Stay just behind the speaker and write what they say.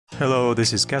Hello,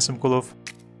 this is Kasim Kulov.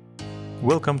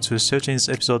 Welcome to the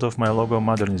 13th episode of my logo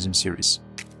Modernism series.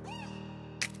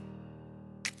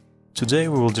 Today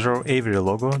we will draw Avery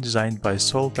logo designed by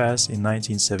Saul Bass in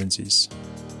 1970s.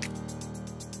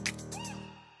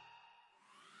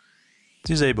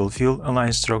 Disable fill,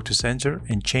 align stroke to center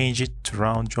and change it to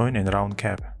round join and round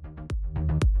cap.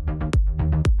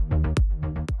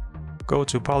 Go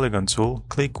to Polygon tool,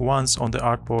 click once on the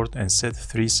artboard and set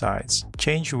 3 sides.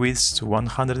 Change width to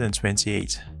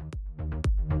 128.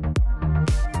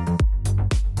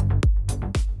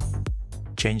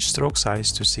 Change stroke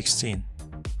size to 16.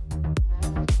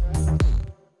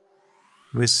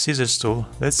 With scissors tool,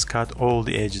 let's cut all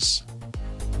the edges.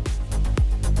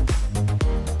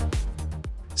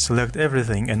 Select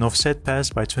everything and offset pass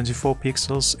by 24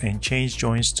 pixels and change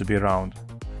joints to be round.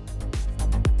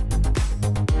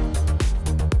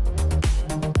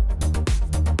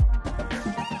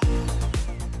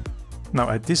 Now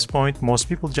at this point, most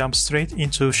people jump straight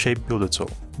into Shape Builder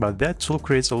tool, but that tool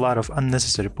creates a lot of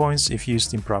unnecessary points if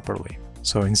used improperly.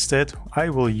 So instead, I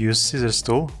will use Scissors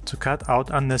tool to cut out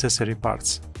unnecessary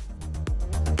parts.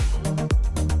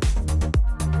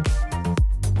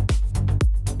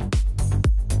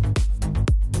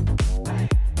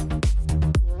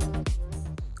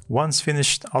 Once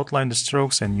finished, outline the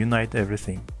strokes and unite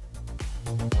everything.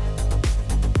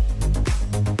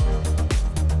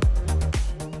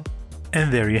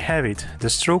 And there you have it. The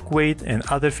stroke weight and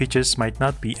other features might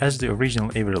not be as the original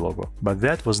Avery logo, but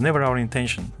that was never our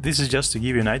intention. This is just to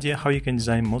give you an idea how you can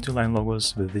design multi-line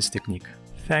logos with this technique.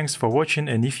 Thanks for watching,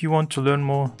 and if you want to learn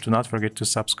more, do not forget to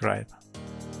subscribe.